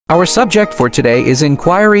Our subject for today is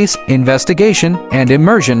inquiries, investigation, and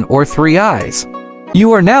immersion, or 3 I's.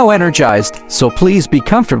 You are now energized, so please be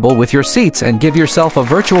comfortable with your seats and give yourself a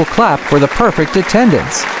virtual clap for the perfect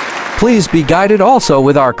attendance. Please be guided also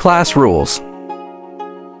with our class rules.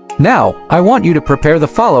 Now, I want you to prepare the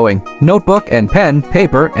following: notebook and pen,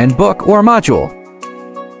 paper and book or module.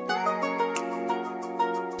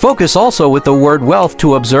 Focus also with the word wealth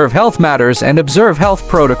to observe health matters and observe health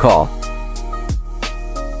protocol.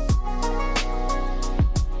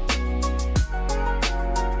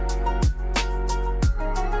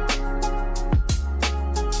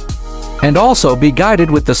 And also be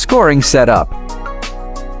guided with the scoring setup.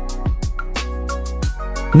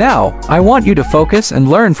 Now, I want you to focus and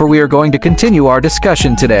learn, for we are going to continue our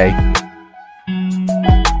discussion today.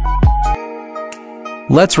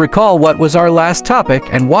 Let's recall what was our last topic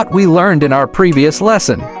and what we learned in our previous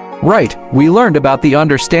lesson. Right, we learned about the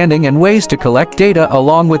understanding and ways to collect data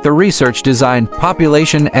along with the research design,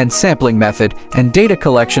 population and sampling method, and data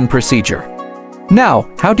collection procedure. Now,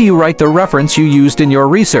 how do you write the reference you used in your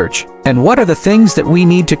research? And what are the things that we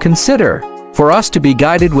need to consider? For us to be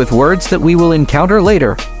guided with words that we will encounter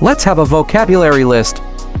later, let's have a vocabulary list.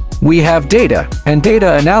 We have data and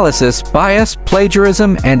data analysis, bias,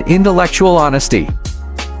 plagiarism, and intellectual honesty.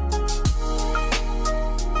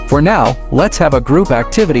 For now, let's have a group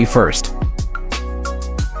activity first.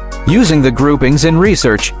 Using the groupings in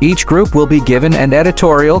research, each group will be given an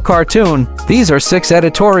editorial cartoon. These are 6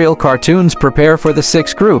 editorial cartoons. Prepare for the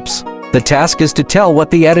 6 groups. The task is to tell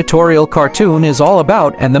what the editorial cartoon is all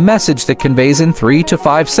about and the message that conveys in 3 to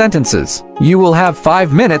 5 sentences. You will have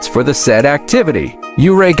 5 minutes for the said activity.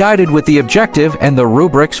 You are guided with the objective and the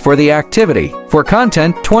rubrics for the activity. For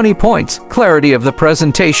content, 20 points, clarity of the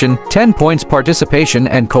presentation, 10 points, participation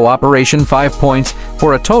and cooperation, 5 points,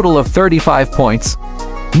 for a total of 35 points.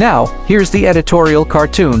 Now, here's the editorial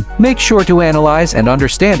cartoon. Make sure to analyze and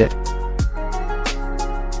understand it.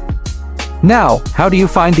 Now, how do you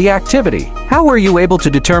find the activity? How were you able to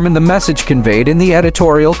determine the message conveyed in the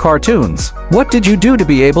editorial cartoons? What did you do to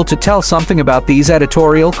be able to tell something about these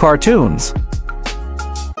editorial cartoons?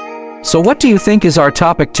 So what do you think is our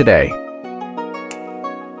topic today?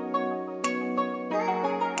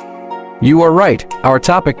 You are right. Our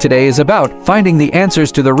topic today is about finding the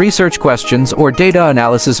answers to the research questions or data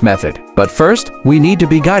analysis method. But first, we need to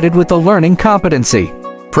be guided with the learning competency.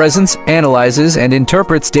 Presents, analyzes, and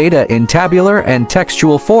interprets data in tabular and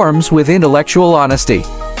textual forms with intellectual honesty.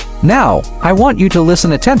 Now, I want you to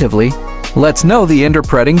listen attentively. Let's know the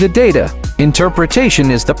interpreting the data. Interpretation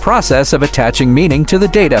is the process of attaching meaning to the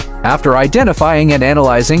data. After identifying and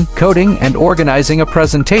analyzing, coding and organizing a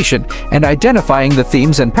presentation, and identifying the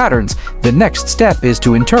themes and patterns, the next step is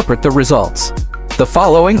to interpret the results. The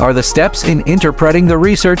following are the steps in interpreting the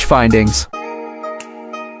research findings.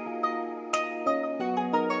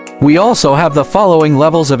 We also have the following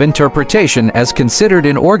levels of interpretation as considered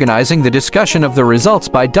in organizing the discussion of the results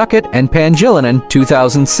by Duckett and Pangilinan,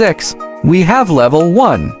 2006. We have level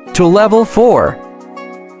 1 to level 4.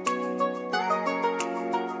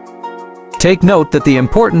 Take note that the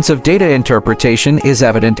importance of data interpretation is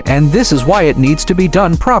evident, and this is why it needs to be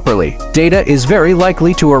done properly. Data is very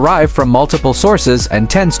likely to arrive from multiple sources and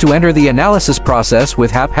tends to enter the analysis process with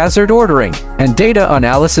haphazard ordering, and data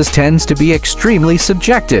analysis tends to be extremely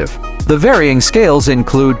subjective. The varying scales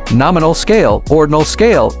include nominal scale, ordinal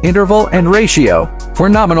scale, interval, and ratio. For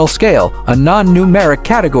nominal scale, a non-numeric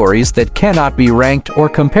categories that cannot be ranked or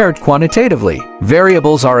compared quantitatively.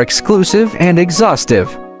 Variables are exclusive and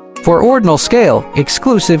exhaustive. For ordinal scale,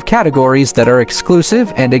 exclusive categories that are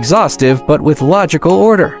exclusive and exhaustive but with logical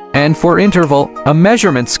order. And for interval, a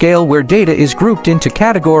measurement scale where data is grouped into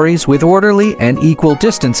categories with orderly and equal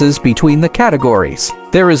distances between the categories.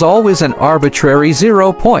 There is always an arbitrary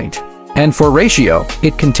 0 point. And for ratio,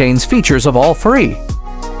 it contains features of all 3.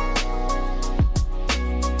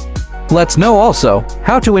 Let's know also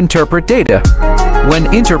how to interpret data.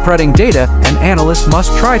 When interpreting data, an analyst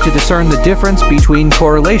must try to discern the difference between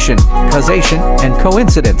correlation, causation, and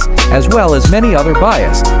coincidence, as well as many other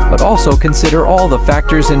bias, but also consider all the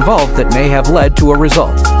factors involved that may have led to a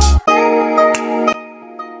result.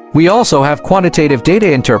 We also have quantitative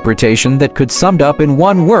data interpretation that could summed up in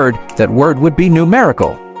one word. That word would be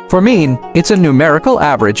numerical. For mean, it's a numerical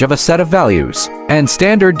average of a set of values. And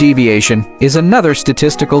standard deviation is another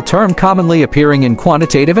statistical term commonly appearing in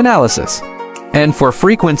quantitative analysis. And for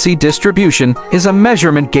frequency distribution is a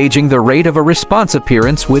measurement gauging the rate of a response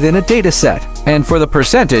appearance within a data set. And for the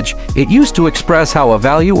percentage, it used to express how a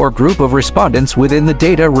value or group of respondents within the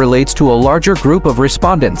data relates to a larger group of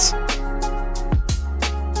respondents.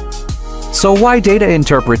 So why data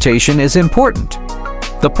interpretation is important?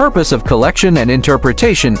 The purpose of collection and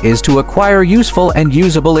interpretation is to acquire useful and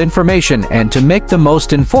usable information and to make the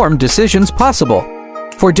most informed decisions possible.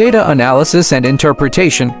 For data analysis and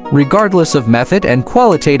interpretation, regardless of method and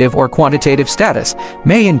qualitative or quantitative status,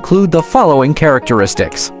 may include the following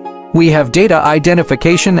characteristics. We have data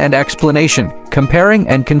identification and explanation, comparing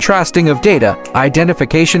and contrasting of data,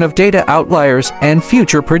 identification of data outliers, and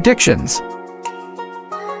future predictions.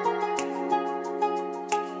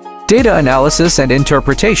 Data analysis and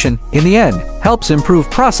interpretation, in the end, helps improve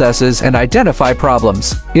processes and identify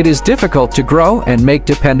problems. It is difficult to grow and make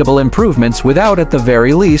dependable improvements without, at the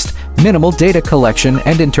very least, minimal data collection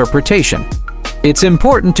and interpretation. It's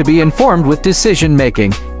important to be informed with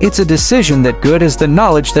decision-making. It's a decision that good as the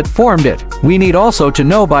knowledge that formed it. We need also to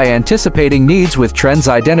know by anticipating needs with trends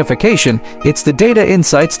identification. It's the data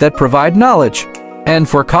insights that provide knowledge. And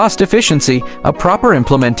for cost efficiency, a proper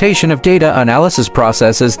implementation of data analysis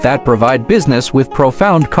processes that provide business with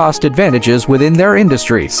profound cost advantages within their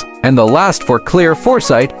industries. And the last, for clear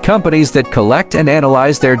foresight, companies that collect and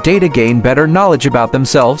analyze their data gain better knowledge about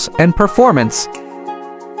themselves and performance.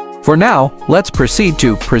 For now, let's proceed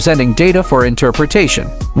to presenting data for interpretation.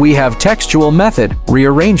 We have textual method,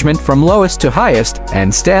 rearrangement from lowest to highest,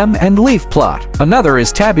 and stem and leaf plot. Another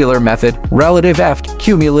is tabular method, relative EFT,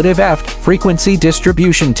 cumulative EFT, frequency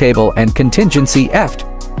distribution table, and contingency EFT.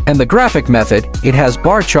 And the graphic method, it has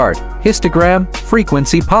bar chart, histogram,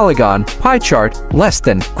 frequency polygon, pie chart, less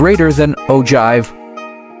than, greater than, ogive.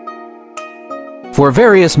 For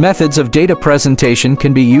various methods of data presentation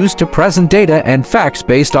can be used to present data and facts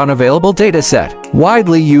based on available dataset.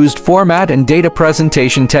 Widely used format and data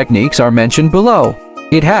presentation techniques are mentioned below.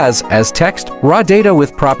 It has, as text, raw data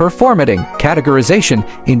with proper formatting, categorization,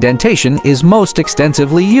 indentation is most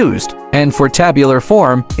extensively used, and for tabular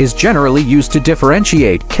form is generally used to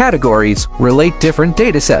differentiate categories, relate different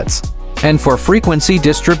datasets. And for frequency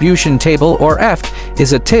distribution table, or EFT,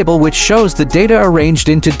 is a table which shows the data arranged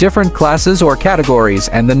into different classes or categories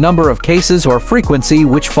and the number of cases or frequency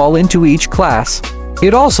which fall into each class.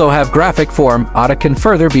 It also have graphic form, ATA can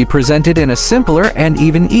further be presented in a simpler and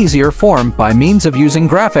even easier form by means of using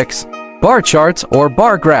graphics. Bar charts or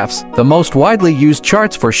bar graphs, the most widely used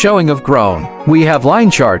charts for showing of growth. We have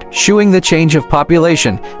line chart, showing the change of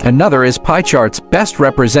population. Another is pie charts, best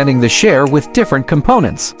representing the share with different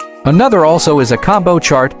components. Another also is a combo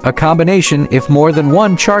chart, a combination if more than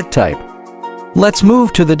one chart type. Let's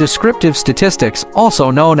move to the descriptive statistics,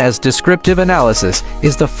 also known as descriptive analysis,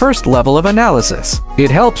 is the first level of analysis.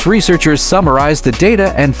 It helps researchers summarize the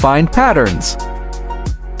data and find patterns.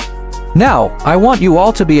 Now, I want you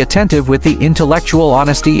all to be attentive with the intellectual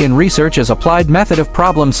honesty in research as applied method of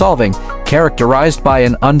problem solving, characterized by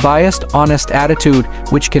an unbiased, honest attitude,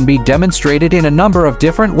 which can be demonstrated in a number of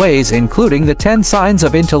different ways, including the 10 signs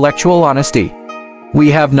of intellectual honesty.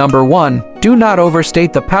 We have number 1, do not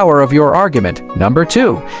overstate the power of your argument. Number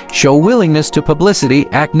 2, show willingness to publicity,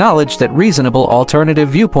 acknowledge that reasonable alternative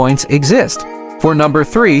viewpoints exist. For number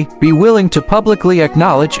 3, be willing to publicly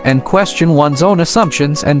acknowledge and question one's own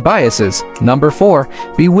assumptions and biases. Number 4,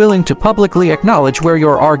 be willing to publicly acknowledge where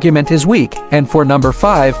your argument is weak. And for number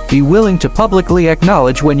 5, be willing to publicly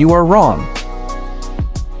acknowledge when you are wrong.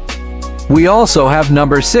 We also have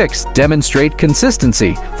number 6, demonstrate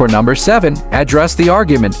consistency. For number 7, address the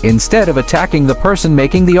argument instead of attacking the person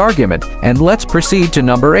making the argument. And let's proceed to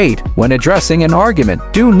number 8, when addressing an argument,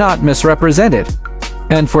 do not misrepresent it.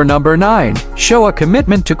 And for number 9, show a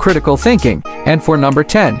commitment to critical thinking. And for number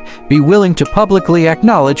 10, be willing to publicly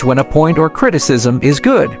acknowledge when a point or criticism is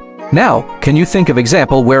good. Now, can you think of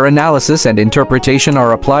example where analysis and interpretation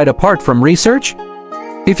are applied apart from research?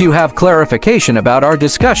 If you have clarification about our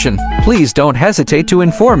discussion, please don't hesitate to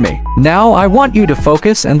inform me. Now I want you to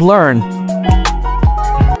focus and learn.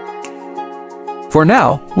 For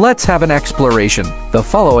now, let's have an exploration. The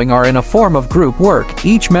following are in a form of group work.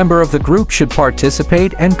 Each member of the group should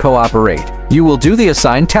participate and cooperate. You will do the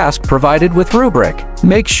assigned task provided with rubric.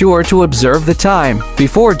 Make sure to observe the time.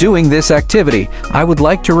 Before doing this activity, I would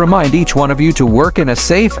like to remind each one of you to work in a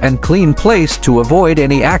safe and clean place to avoid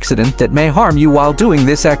any accident that may harm you while doing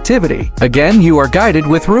this activity. Again, you are guided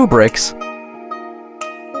with rubrics.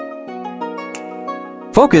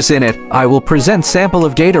 Focus in it. I will present sample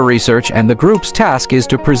of data research, and the group's task is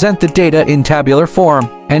to present the data in tabular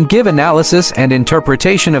form and give analysis and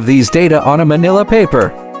interpretation of these data on a manila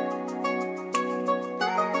paper.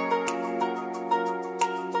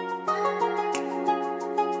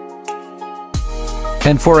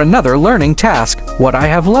 And for another learning task, what I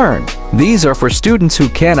have learned. These are for students who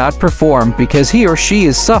cannot perform because he or she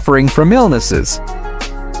is suffering from illnesses.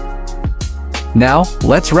 Now,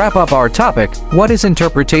 let's wrap up our topic. What is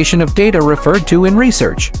interpretation of data referred to in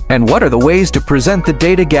research? And what are the ways to present the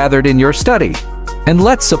data gathered in your study? And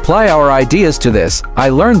let's supply our ideas to this. I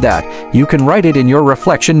learned that you can write it in your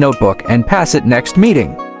reflection notebook and pass it next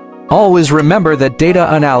meeting. Always remember that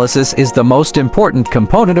data analysis is the most important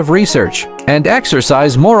component of research. And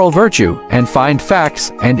exercise moral virtue, and find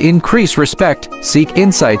facts, and increase respect, seek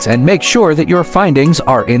insights, and make sure that your findings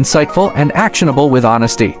are insightful and actionable with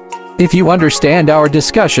honesty. If you understand our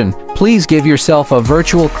discussion, please give yourself a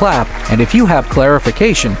virtual clap, and if you have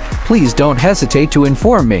clarification, please don't hesitate to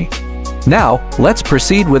inform me. Now, let's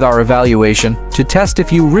proceed with our evaluation to test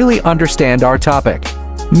if you really understand our topic.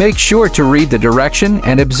 Make sure to read the direction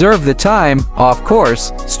and observe the time. Of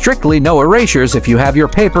course, strictly no erasures if you have your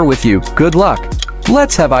paper with you. Good luck.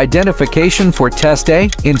 Let's have identification for Test A.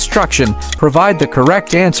 Instruction: provide the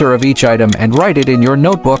correct answer of each item and write it in your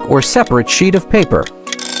notebook or separate sheet of paper.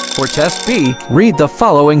 For Test B, read the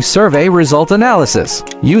following survey result analysis.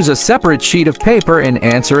 Use a separate sheet of paper in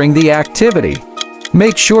answering the activity.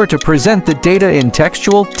 Make sure to present the data in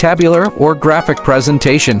textual, tabular, or graphic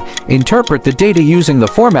presentation. Interpret the data using the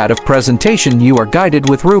format of presentation. You are guided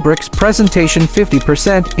with rubrics: presentation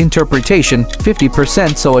 50%, interpretation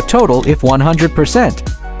 50%, so a total if 100%.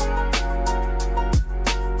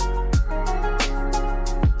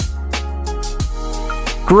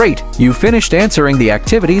 Great! You finished answering the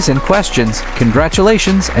activities and questions.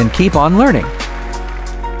 Congratulations and keep on learning.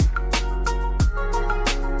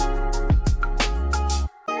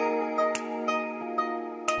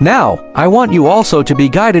 Now, I want you also to be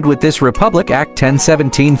guided with this Republic Act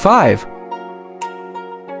 1017-5.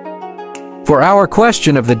 For our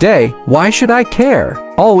question of the day, why should I care?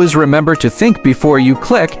 Always remember to think before you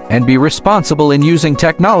click and be responsible in using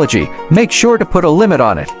technology. Make sure to put a limit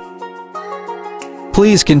on it.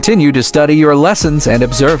 Please continue to study your lessons and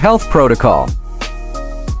observe health protocol.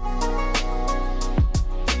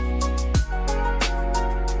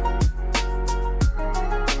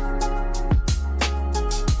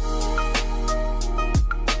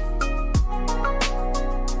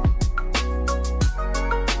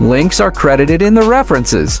 Links are credited in the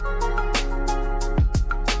references.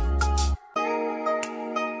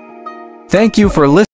 Thank you for listening.